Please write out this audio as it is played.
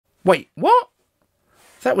Wait, what?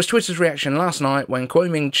 That was Twitter's reaction last night when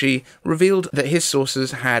Kuoming-chi revealed that his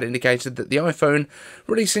sources had indicated that the iPhone,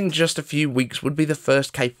 releasing just a few weeks, would be the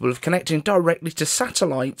first capable of connecting directly to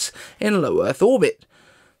satellites in low Earth orbit.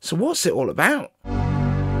 So what's it all about?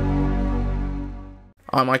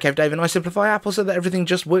 I'm iCaveDave and I simplify Apple so that everything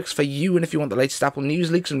just works for you, and if you want the latest Apple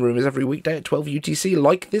news, leaks and rumours every weekday at 12 UTC,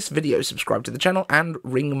 like this video, subscribe to the channel and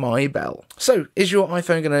ring my bell. So, is your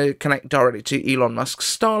iPhone going to connect directly to Elon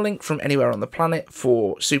Musk's Starlink from anywhere on the planet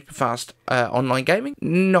for super fast online gaming?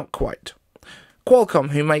 Not quite. Qualcomm,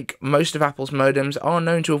 who make most of Apple's modems, are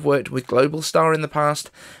known to have worked with Globalstar in the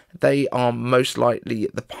past. They are most likely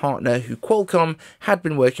the partner who Qualcomm had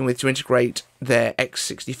been working with to integrate their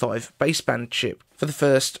X65 Baseband chip for the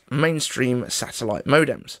first mainstream satellite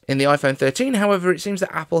modems. In the iPhone 13, however, it seems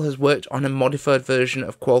that Apple has worked on a modified version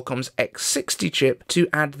of Qualcomm's X60 chip to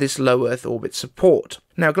add this low Earth orbit support.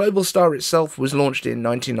 Now, Globalstar itself was launched in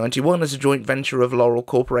 1991 as a joint venture of Loral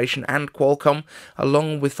Corporation and Qualcomm,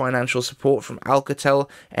 along with financial support from Alcatel,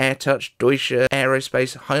 AirTouch, Deutsch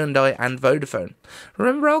Aerospace, Hyundai and Vodafone.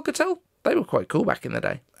 Remember Alcatel? They were quite cool back in the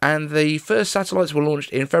day. And the first satellites were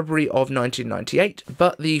launched in February of 1998,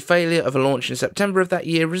 but the failure of a launch in September of that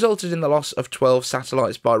year resulted in the loss of 12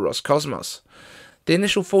 satellites by RosCosMos. The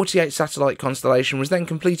initial 48 satellite constellation was then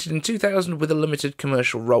completed in 2000 with a limited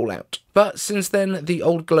commercial rollout. But since then, the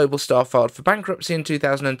old Globalstar filed for bankruptcy in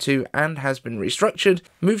 2002 and has been restructured,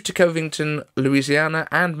 moved to Covington, Louisiana,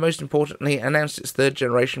 and most importantly announced its third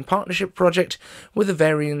generation partnership project with a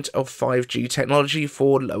variant of 5G technology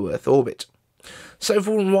for low Earth orbit. So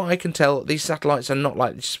from what I can tell, these satellites are not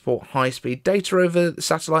likely to support high-speed data over the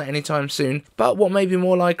satellite anytime soon, but what may be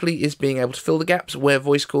more likely is being able to fill the gaps where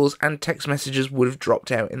voice calls and text messages would have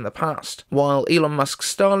dropped out in the past. While Elon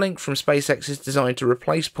Musk's Starlink from SpaceX is designed to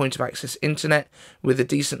replace point-of-access internet with a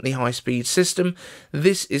decently high-speed system,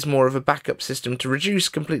 this is more of a backup system to reduce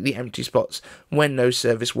completely empty spots when no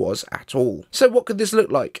service was at all. So what could this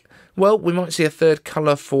look like? Well, we might see a third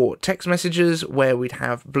colour for text messages, where we'd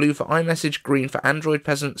have blue for iMessage, green for Android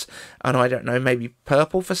peasants, and I don't know, maybe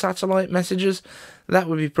purple for satellite messages. That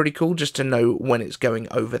would be pretty cool just to know when it's going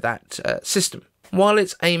over that system. While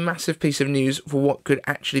it's a massive piece of news for what could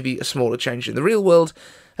actually be a smaller change in the real world,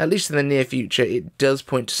 at least in the near future, it does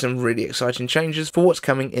point to some really exciting changes for what's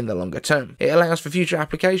coming in the longer term. It allows for future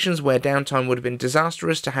applications where downtime would have been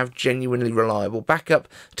disastrous to have genuinely reliable backup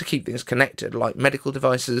to keep things connected, like medical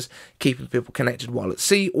devices, keeping people connected while at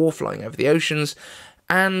sea or flying over the oceans,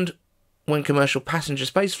 and when commercial passenger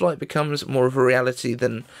spaceflight becomes more of a reality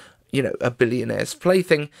than, you know, a billionaire's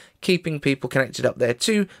plaything, keeping people connected up there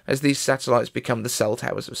too, as these satellites become the cell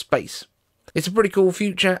towers of space. It's a pretty cool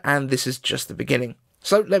future, and this is just the beginning.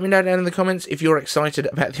 So let me know down in the comments if you're excited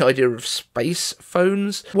about the idea of space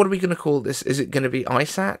phones. What are we going to call this? Is it going to be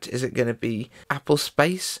iSat? Is it going to be Apple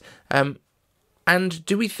Space? And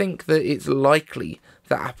do we think that it's likely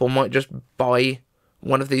that Apple might just buy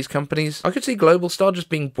one of these companies? I could see Globalstar just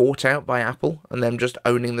being bought out by Apple and them just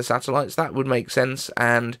owning the satellites. That would make sense.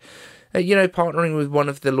 And you know, partnering with one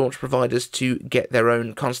of the launch providers to get their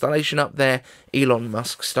own constellation up there, Elon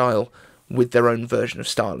Musk style, with their own version of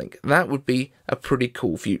Starlink. That would be a pretty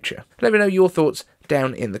cool future. Let me know your thoughts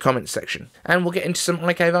down in the comments section. And we'll get into some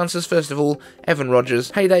iCave answers. First of all, Evan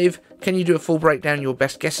Rogers. Hey Dave, can you do a full breakdown your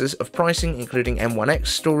best guesses of pricing, including M1X,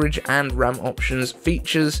 storage and RAM options,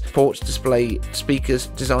 features, ports, display, speakers,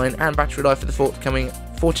 design and battery life for the forthcoming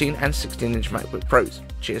 14 and 16-inch MacBook Pros?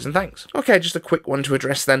 Cheers and thanks. Okay, just a quick one to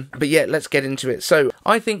address then. But yeah, let's get into it. So,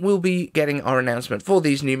 I think we'll be getting our announcement for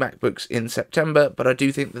these new MacBooks in September, but I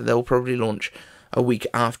do think that they'll probably launch a week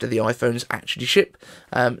after the iPhones actually ship.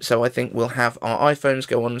 So I think we'll have our iPhones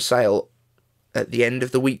go on sale at the end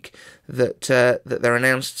of the week that they're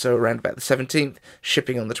announced, so around about the 17th,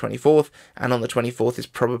 shipping on the 24th, and on the 24th is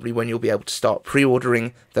probably when you'll be able to start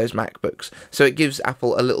pre-ordering those MacBooks. So it gives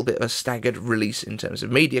Apple a little bit of a staggered release in terms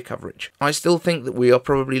of media coverage. I still think that we are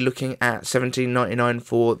probably looking at $17.99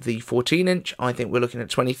 for the 14-inch. I think we're looking at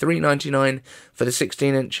 $23.99 for the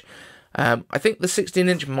 16-inch. I think the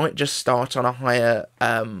 16-inch might just start on a higher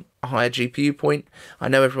GPU point. I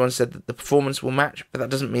know everyone said that the performance will match, but that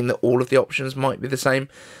doesn't mean that all of the options might be the same.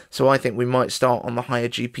 So I think we might start on the higher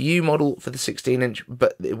GPU model for the 16-inch,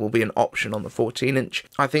 but it will be an option on the 14-inch.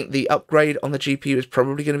 I think the upgrade on the GPU is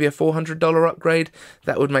probably going to be a $400 upgrade.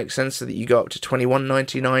 That would make sense, so that you go up to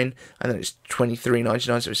 $21.99, and then it's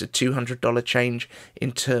 $23.99, so it's a $200 change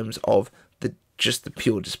in terms of the just the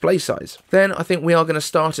pure display size. Then I think we are going to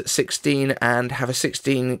start at 16 and have a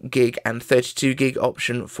 16 gig and 32 gig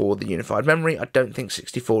option for the unified memory. I don't think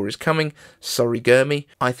 64 is coming. Sorry, Gurmy.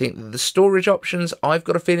 I think that the storage options, I've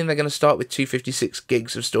got a feeling they're going to start with 256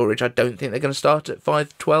 gigs of storage. I don't think they're going to start at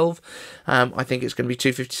 512. I think it's going to be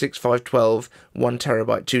 256, 512, 1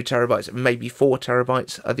 terabyte, 2 terabytes, maybe 4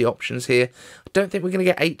 terabytes are the options here. I don't think we're going to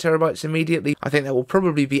get 8 terabytes immediately. I think that will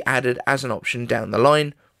probably be added as an option down the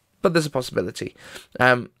line, but there's a possibility.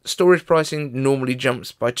 Storage pricing normally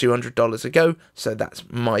jumps by $200 a go, so that's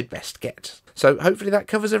my best get. So hopefully that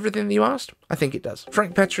covers everything that you asked. I think it does.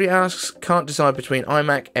 Frank Petrie asks, can't decide between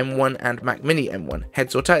iMac M1 and Mac Mini M1,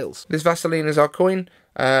 heads or tails? This Vaseline is our coin.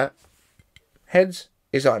 Heads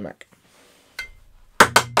is iMac.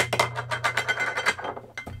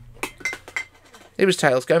 It was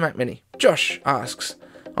tails, go Mac Mini. Josh asks,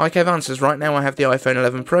 iCave answers, right now I have the iPhone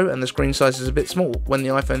 11 Pro and the screen size is a bit small. When the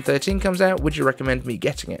iPhone 13 comes out, would you recommend me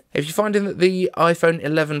getting it? If you're finding that the iPhone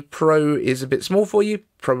 11 Pro is a bit small for you,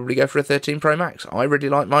 probably go for a 13 Pro Max. I really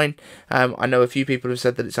like mine. I know a few people have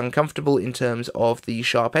said that it's uncomfortable in terms of the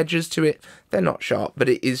sharp edges to it. They're not sharp, but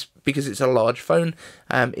it is, because it's a large phone,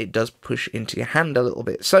 it does push into your hand a little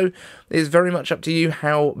bit. So it's very much up to you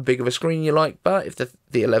how big of a screen you like, but if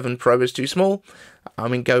the 11 Pro is too small, I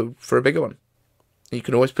mean, go for a bigger one. You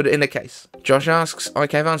can always put it in a case. Josh asks,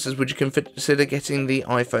 iCave answers, would you consider getting the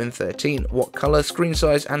iPhone 13? What colour, screen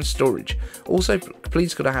size and storage? Also,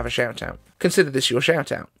 please could I have a shout out? Consider this your shout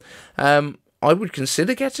out. I would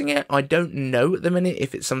consider getting it. I don't know at the minute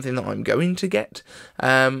if it's something that I'm going to get.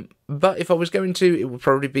 But if I was going to, it would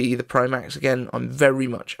probably be the Pro Max again. I'm very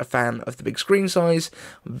much a fan of the big screen size.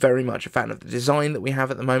 I'm very much a fan of the design that we have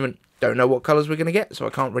at the moment. Don't know what colours we're going to get, so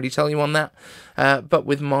I can't really tell you on that. But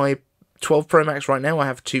with my 12 Pro Max right now, I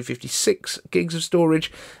have 256 gigs of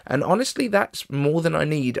storage, and honestly that's more than I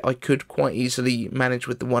need. I could quite easily manage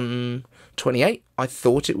with the 128. I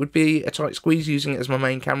thought it would be a tight squeeze using it as my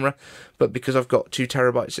main camera, but because I've got 2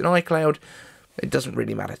 terabytes in iCloud, it doesn't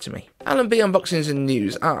really matter to me. Alan B Unboxings and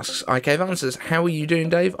News asks, iCave answers, how are you doing,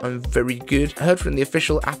 Dave? I'm very good. I heard from the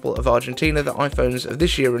official Apple of Argentina that iPhones of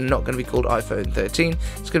this year are not going to be called iPhone 13.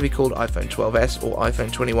 It's going to be called iPhone 12s or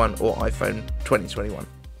iPhone 21 or iPhone 2021.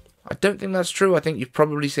 I don't think that's true. I think you've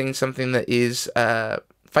probably seen something that is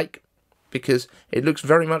fake, because it looks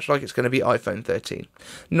very much like it's going to be iPhone 13.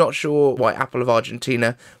 Not sure why Apple of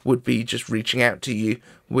Argentina would be just reaching out to you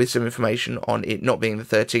with some information on it not being the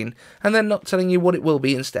 13, and then not telling you what it will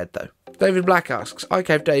be instead though. David Black asks,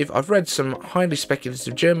 iCaveDave, I've read some highly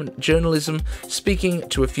speculative German journalism speaking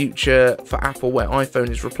to a future for Apple where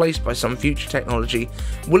iPhone is replaced by some future technology.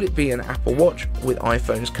 Will it be an Apple Watch with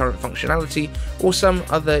iPhone's current functionality or some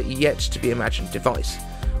other yet to be imagined device?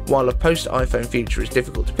 While a post-iPhone future is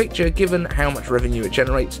difficult to picture given how much revenue it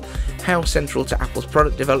generates, how central to Apple's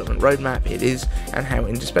product development roadmap it is, and how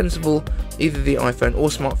indispensable either the iPhone or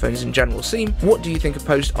smartphones in general seem, what do you think a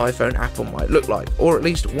post-iPhone Apple might look like? Or at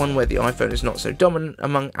least one where the iPhone is not so dominant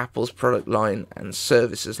among Apple's product line and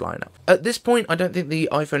services lineup. At this point, I don't think the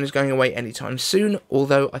iPhone is going away anytime soon,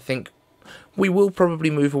 although I think we will probably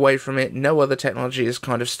move away from it. No other technology is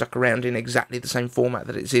kind of stuck around in exactly the same format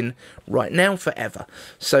that it's in right now forever.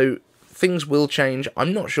 So things will change.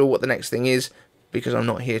 I'm not sure what the next thing is, because I'm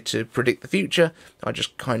not here to predict the future. I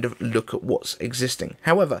just kind of look at what's existing.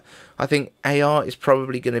 However, I think AR is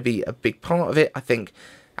probably going to be a big part of it. I think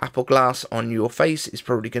Apple Glass on your face is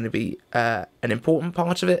probably going to be an important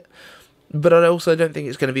part of it. But I also don't think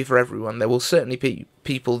it's going to be for everyone. There will certainly be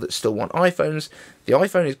people that still want iPhones. The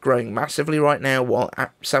iPhone is growing massively right now, while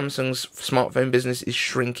Samsung's smartphone business is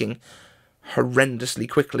shrinking horrendously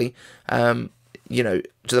quickly. You know,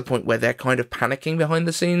 to the point where they're kind of panicking behind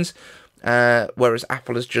the scenes. Whereas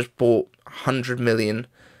Apple has just bought 100 million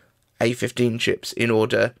A15 chips in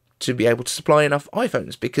order to be able to supply enough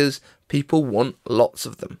iPhones, because people want lots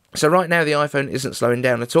of them. So right now the iPhone isn't slowing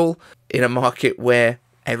down at all in a market where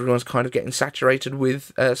everyone's kind of getting saturated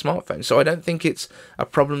with smartphones. So I don't think it's a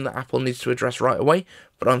problem that Apple needs to address right away,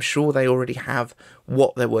 but I'm sure they already have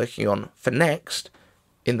what they're working on for next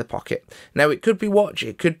in the pocket. Now, it could be watch,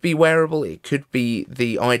 it could be wearable, it could be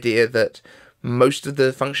the idea that most of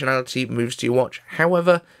the functionality moves to your watch.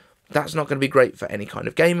 However, that's not going to be great for any kind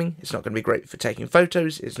of gaming. It's not going to be great for taking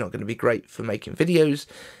photos. It's not going to be great for making videos.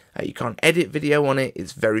 You can't edit video on it.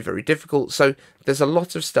 It's very, very difficult. So there's a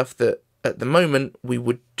lot of stuff that at the moment we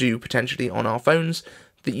would do potentially on our phones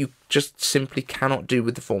that you just simply cannot do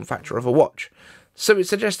with the form factor of a watch. So it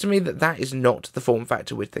suggests to me that that is not the form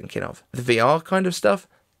factor we're thinking of. The VR kind of stuff,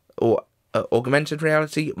 or augmented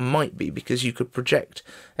reality might be, because you could project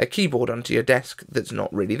a keyboard onto your desk that's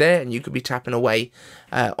not really there, and you could be tapping away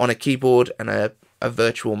on a keyboard and a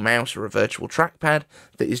virtual mouse or a virtual trackpad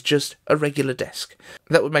that is just a regular desk.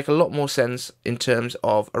 That would make a lot more sense in terms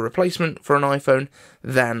of a replacement for an iPhone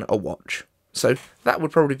than a watch. So that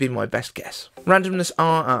would probably be my best guess. Randomness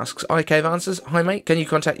R asks, iCave answers, hi mate, can you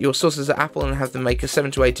contact your sources at Apple and have them make a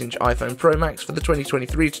 7 to 8 inch iPhone Pro Max for the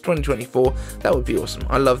 2023 to 2024? That would be awesome.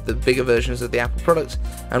 I love the bigger versions of the Apple products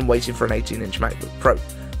and waiting for an 18 inch MacBook Pro.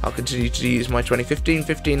 I'll continue to use my 2015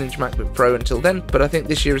 15-inch MacBook Pro until then, but I think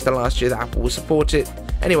this year is the last year that Apple will support it.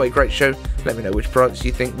 Anyway, great show. Let me know which products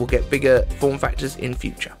you think will get bigger form factors in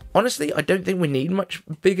future. Honestly, I don't think we need much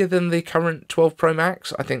bigger than the current 12 Pro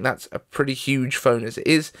Max. I think that's a pretty huge phone as it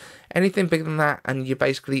is. Anything bigger than that and you're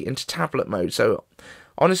basically into tablet mode. So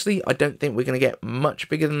honestly, I don't think we're going to get much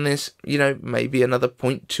bigger than this, you know, maybe another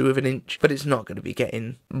 0.2 of an inch, but it's not going to be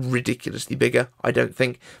getting ridiculously bigger, I don't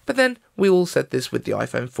think. But then, we all said this with the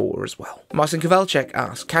iPhone 4 as well. Marcin Kowalczyk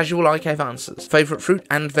asks, casual iCave answers, favourite fruit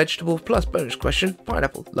and vegetable, plus bonus question,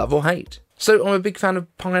 pineapple, love or hate? So I'm a big fan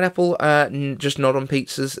of pineapple, just not on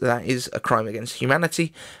pizzas, that is a crime against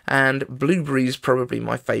humanity, and blueberry is probably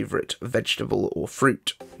my favourite vegetable or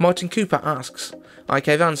fruit. Martin Cooper asks,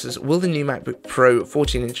 iCave answers, will the new MacBook Pro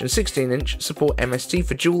 14-inch and 16-inch support MST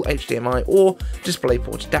for dual HDMI or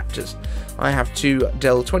DisplayPort adapters? I have two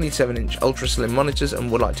Dell 27-inch ultra slim monitors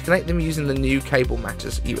and would like to connect them using the new Cable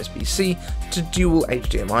Matters USB-C to dual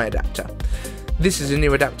HDMI adapter. This is a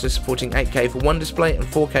new adapter supporting 8K for one display and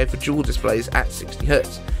 4K for dual displays at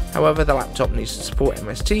 60Hz. However, the laptop needs to support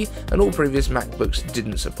MST, and all previous MacBooks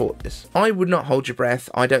didn't support this. I would not hold your breath.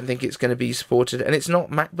 I don't think it's going to be supported, and it's not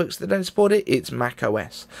MacBooks that don't support it, it's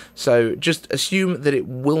macOS. So just assume that it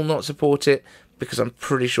will not support it, because I'm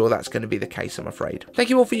pretty sure that's going to be the case, I'm afraid. Thank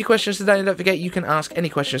you all for your questions today, and don't forget you can ask any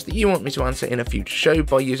questions that you want me to answer in a future show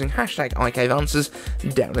by using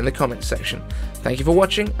 #iCaveAnswers down in the comments section. Thank you for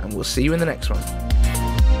watching, and we'll see you in the next one.